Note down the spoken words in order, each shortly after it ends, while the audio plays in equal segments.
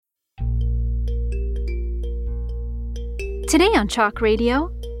Today on Chalk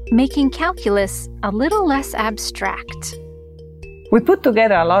Radio, making calculus a little less abstract. We put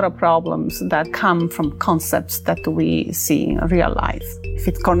together a lot of problems that come from concepts that we see in real life. If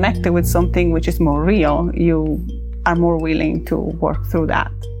it's connected with something which is more real, you are more willing to work through that.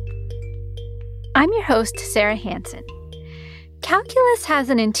 I'm your host, Sarah Hansen. Calculus has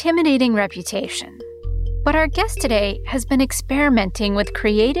an intimidating reputation, but our guest today has been experimenting with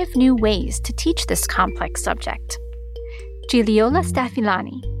creative new ways to teach this complex subject. Gigliola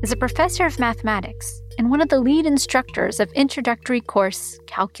Staphylani is a professor of mathematics and one of the lead instructors of introductory course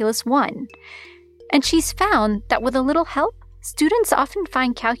Calculus 1. And she's found that with a little help, students often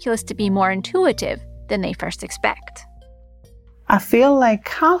find calculus to be more intuitive than they first expect. I feel like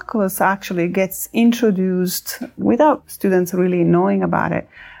calculus actually gets introduced without students really knowing about it.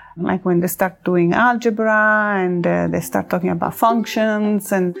 Like when they start doing algebra and they start talking about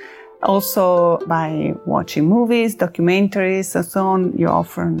functions, and also by watching movies, documentaries, and so on, you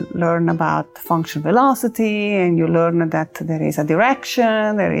often learn about function velocity, and you learn that there is a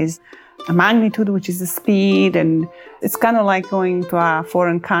direction, there is a magnitude, which is the speed, and it's kind of like going to a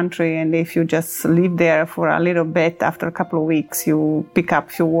foreign country, and if you just live there for a little bit, after a couple of weeks, you pick up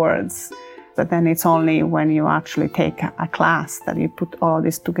a few words. But then it's only when you actually take a class that you put all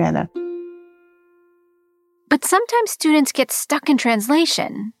this together. But sometimes students get stuck in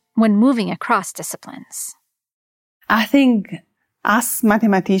translation when moving across disciplines. I think us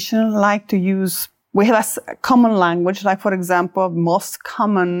mathematicians like to use, we have a common language, like for example, most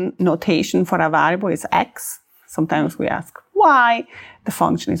common notation for a variable is x. Sometimes we ask y, the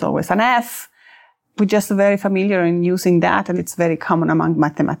function is always an f. We're just very familiar in using that, and it's very common among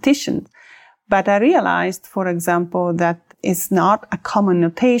mathematicians. But I realized, for example, that it's not a common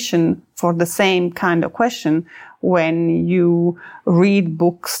notation for the same kind of question when you read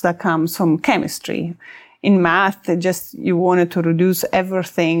books that come from chemistry. In math, you wanted to reduce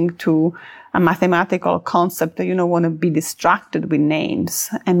everything to a mathematical concept that you don't want to be distracted with names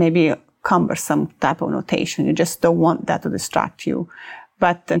and maybe cumbersome type of notation. You just don't want that to distract you.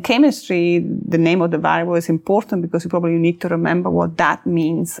 But in chemistry, the name of the variable is important because you probably need to remember what that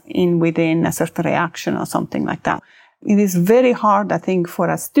means within a certain reaction or something like that. It is very hard, I think, for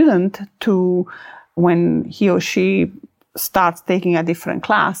a student to, when he or she starts taking a different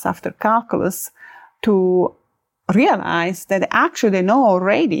class after calculus, to realize that actually they know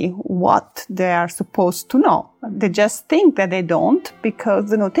already what they are supposed to know. They just think that they don't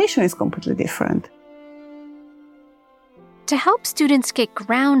because the notation is completely different. To help students get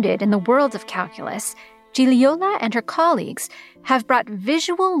grounded in the world of calculus, Gigliola and her colleagues have brought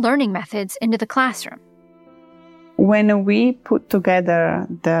visual learning methods into the classroom. When we put together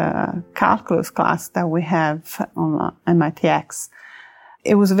the calculus class that we have on MITx,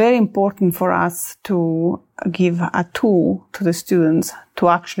 it was very important for us to give a tool to the students to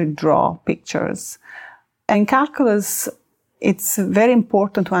actually draw pictures. In calculus, it's very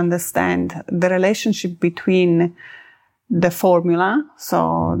important to understand the relationship between the formula,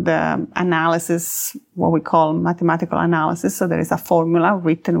 so the analysis, what we call mathematical analysis. So there is a formula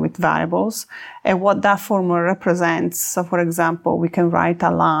written with variables and what that formula represents. So for example, we can write a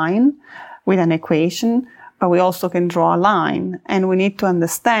line with an equation, but we also can draw a line, and we need to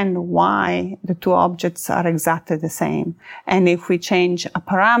understand why the two objects are exactly the same. And if we change a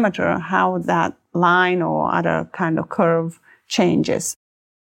parameter, how that line or other kind of curve changes.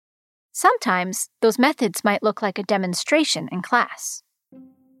 Sometimes those methods might look like a demonstration in class.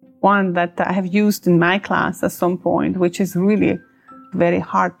 One that I have used in my class at some point, which is really very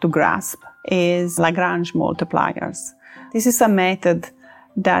hard to grasp, is Lagrange multipliers. This is a method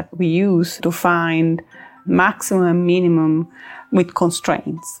that we use to find maximum and minimum with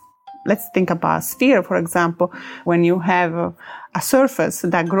constraints. Let's think about a sphere, for example. When you have a surface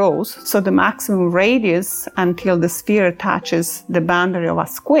that grows, so the maximum radius until the sphere touches the boundary of a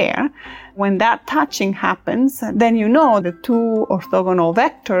square, when that touching happens, then you know the two orthogonal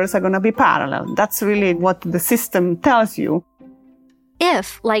vectors are going to be parallel. That's really what the system tells you.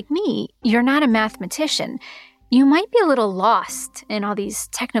 If, like me, you're not a mathematician, you might be a little lost in all these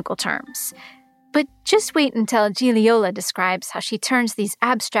technical terms. But just wait until Gigliola describes how she turns these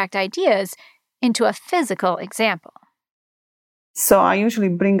abstract ideas into a physical example. So I usually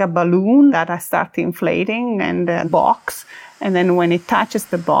bring a balloon that I start inflating and a box. And then when it touches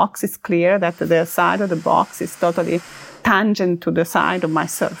the box, it's clear that the side of the box is totally tangent to the side of my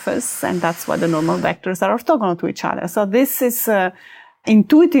surface. And that's why the normal vectors are orthogonal to each other. So this is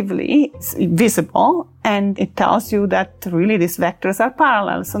intuitively it's visible, and it tells you that really these vectors are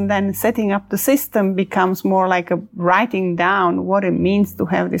parallels. And then setting up the system becomes more like a writing down what it means to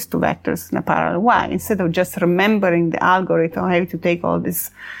have these two vectors in a parallel way, instead of just remembering the algorithm, how to take all these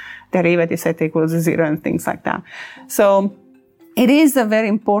derivatives at equals 0 and things like that. So it is a very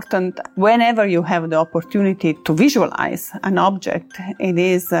important, whenever you have the opportunity to visualize an object, it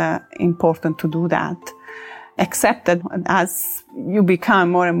is important to do that. Except that as you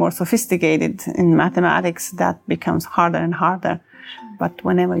become more and more sophisticated in mathematics, that becomes harder and harder. But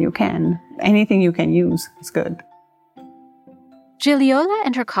whenever you can, anything you can use is good. Gigliola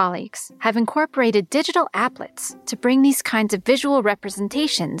and her colleagues have incorporated digital applets to bring these kinds of visual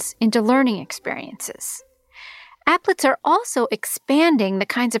representations into learning experiences. Applets are also expanding the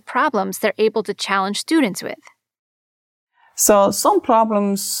kinds of problems they're able to challenge students with. So some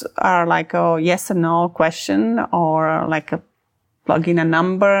problems are like a yes or no question, or like a plug in a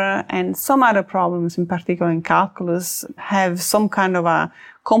number. And some other problems, in particular in calculus, have some kind of a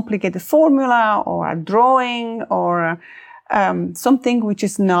complicated formula or a drawing or something which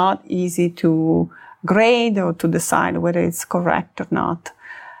is not easy to grade or to decide whether it's correct or not.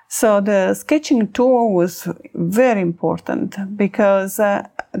 So the sketching tool was very important because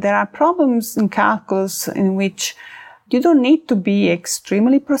there are problems in calculus in which you don't need to be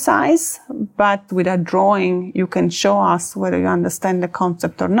extremely precise, but with a drawing, you can show us whether you understand the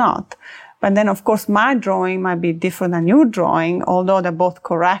concept or not. But then, of course, my drawing might be different than your drawing, although they're both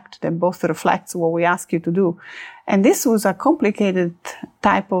correct, they both reflect what we ask you to do. And this was a complicated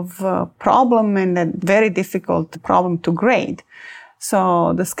type of problem and a very difficult problem to grade.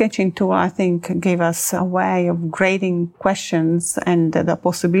 So the sketching tool, I think, gave us a way of grading questions and the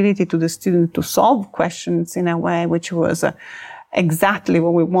possibility to the student to solve questions in a way which was exactly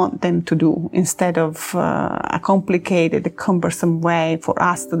what we want them to do, instead of a complicated, cumbersome way for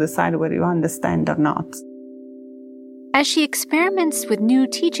us to decide whether you understand or not. As she experiments with new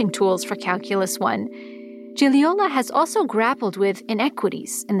teaching tools for Calculus 1, Gigliola has also grappled with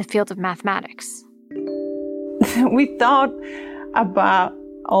inequities in the field of mathematics. We thought about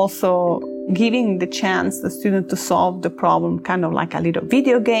also giving the chance the student to solve the problem, kind of like a little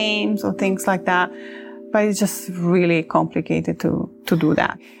video games or things like that. But it's just really complicated to do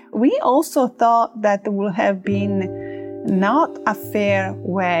that. We also thought that there would have been not a fair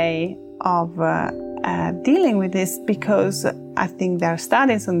way of dealing with this, because I think there are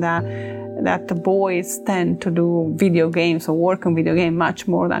studies on that the boys tend to do video games or work on video games much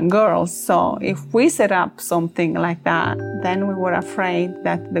more than girls. So if we set up something like that, then we were afraid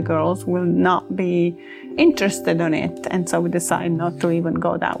that the girls will not be interested in it. And so we decided not to even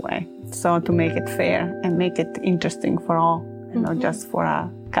go that way. So to make it fair and make it interesting for all, and not just for a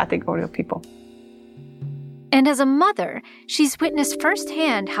category of people. And as a mother, she's witnessed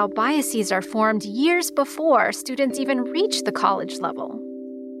firsthand how biases are formed years before students even reach the college level.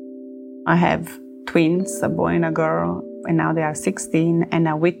 I have twins, a boy and a girl, and now they are 16, and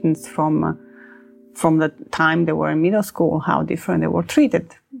I witnessed from the time they were in middle school how different they were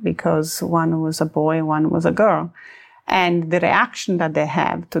treated, because one was a boy and one was a girl, and the reaction that they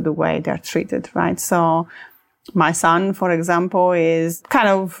have to the way they're treated, right? So my son, for example, is kind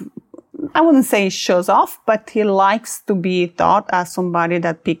of, I wouldn't say shows off, but he likes to be thought as somebody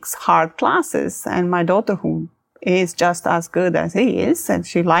that picks hard classes. And my daughter, who is just as good as he is, and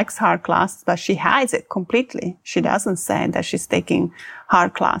she likes hard classes, but she hides it completely. She doesn't say that she's taking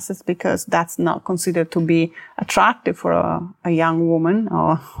hard classes because that's not considered to be attractive for a young woman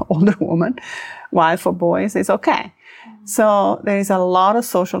or older woman, while for boys it's okay. So there is a lot of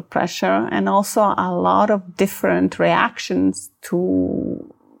social pressure and also a lot of different reactions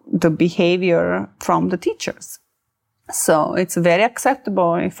to the behavior from the teachers. So it's very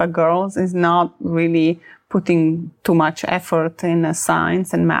acceptable if a girl is not really putting too much effort in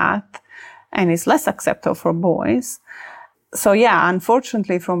science and math, and it's less acceptable for boys. So yeah,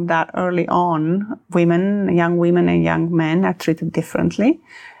 unfortunately from that early on, young women and young men are treated differently.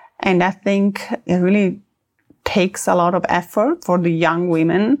 And I think it really takes a lot of effort for the young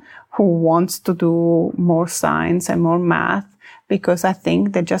women who wants to do more science and more math, because I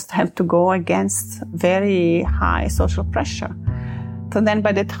think they just have to go against very high social pressure. So then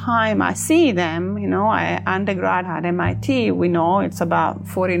by the time I see them, I undergrad at MIT, we know it's about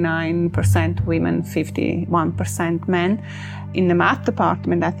 49% women, 51% men. In the math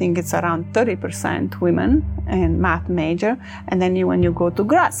department, I think it's around 30% women in math major. And then when you go to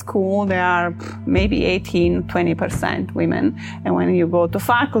grad school, there are maybe 18, 20% women. And when you go to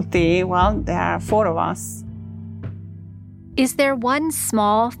faculty, well, there are 4 of us. Is there one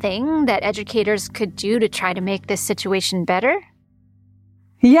small thing that educators could do to try to make this situation better?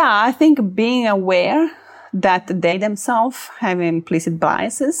 Yeah, I think being aware that they themselves have implicit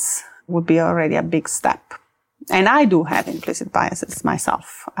biases would be already a big step. And I do have implicit biases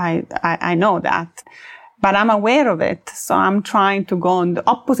myself. I know that. But I'm aware of it. So I'm trying to go in the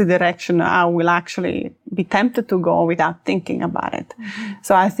opposite direction. I will actually be tempted to go without thinking about it. Mm-hmm.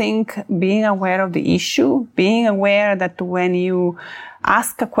 So I think being aware of the issue, being aware that when you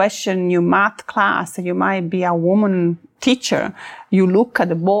ask a question in your math class, you might be a woman teacher, you look at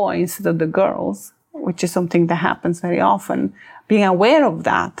the boys instead of the girls, which is something that happens very often. Being aware of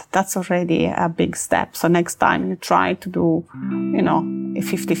that, that's already a big step. So next time you try to do, a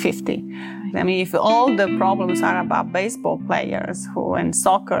 50-50. I mean, if all the problems are about baseball players and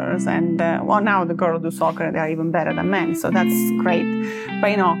soccer, and now the girls do soccer, they're even better than men. So that's great.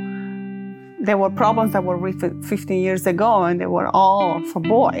 But, there were problems that were 15 years ago, and they were all for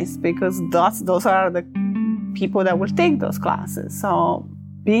boys because those are the people that will take those classes. So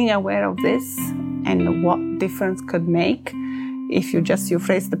being aware of this and what difference could make if you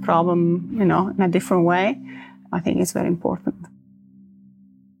phrase the problem, in a different way, I think it's very important.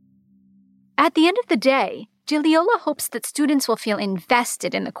 At the end of the day, Gigliola hopes that students will feel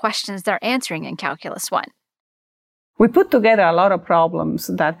invested in the questions they're answering in Calculus 1. We put together a lot of problems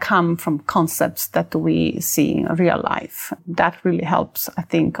that come from concepts that we see in real life. That really helps, I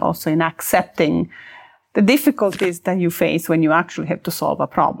think, also in accepting the difficulties that you face when you actually have to solve a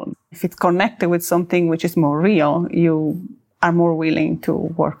problem. If it's connected with something which is more real, you are more willing to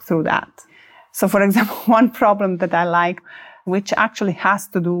work through that. So, for example, one problem that I like, which actually has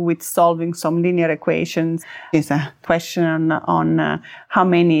to do with solving some linear equations, is a question on how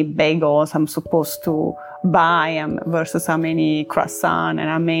many bagels I'm supposed to buy versus how many croissants, and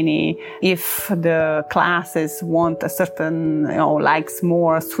how many, if the classes want a certain, likes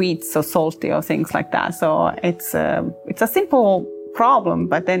more sweets or salty or things like that. So it's a simple problem,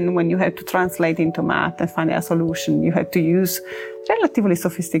 but then when you have to translate into math and find a solution, you have to use relatively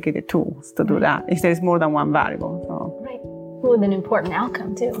sophisticated tools to do that if there is more than one variable. So. Right. With an important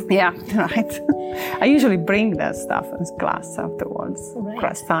outcome, too. Yeah, right. I usually bring that stuff in class afterwards. Right.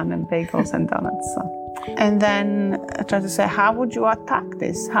 Croissant and bagels and donuts. So. And then I try to say, how would you attack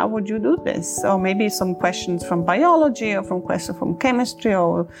this? How would you do this? Or maybe some questions from biology or questions from chemistry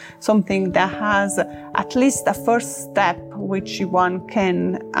or something that has at least a first step which one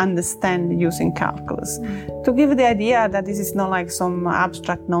can understand using calculus. To give the idea that this is not like some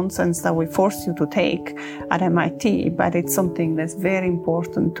abstract nonsense that we force you to take at MIT, but it's something that's very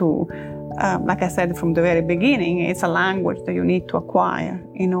important to, like I said from the very beginning, it's a language that you need to acquire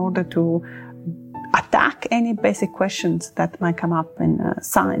in order to attack any basic questions that might come up in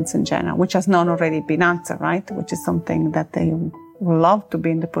science in general, which has not already been answered, right? Which is something that they would love to be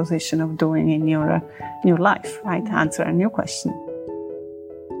in the position of doing in your life, right? Answer a new question.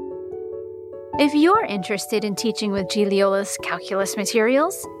 If you're interested in teaching with Gigliola's calculus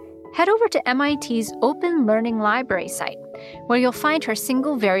materials, head over to MIT's Open Learning Library site, where you'll find her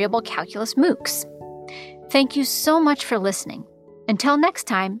single variable calculus MOOCs. Thank you so much for listening. Until next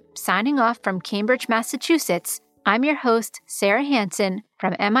time, signing off from Cambridge, Massachusetts, I'm your host, Sarah Hansen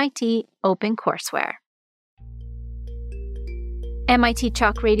from MIT OpenCourseWare. MIT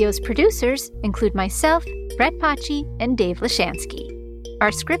Chalk Radio's producers include myself, Brett Paci, and Dave Lashansky. Our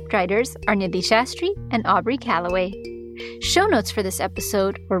scriptwriters are Nidhi Shastri and Aubrey Calloway. Show notes for this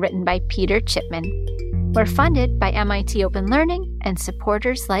episode were written by Peter Chipman. We're funded by MIT Open Learning and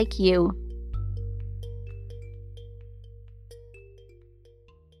supporters like you.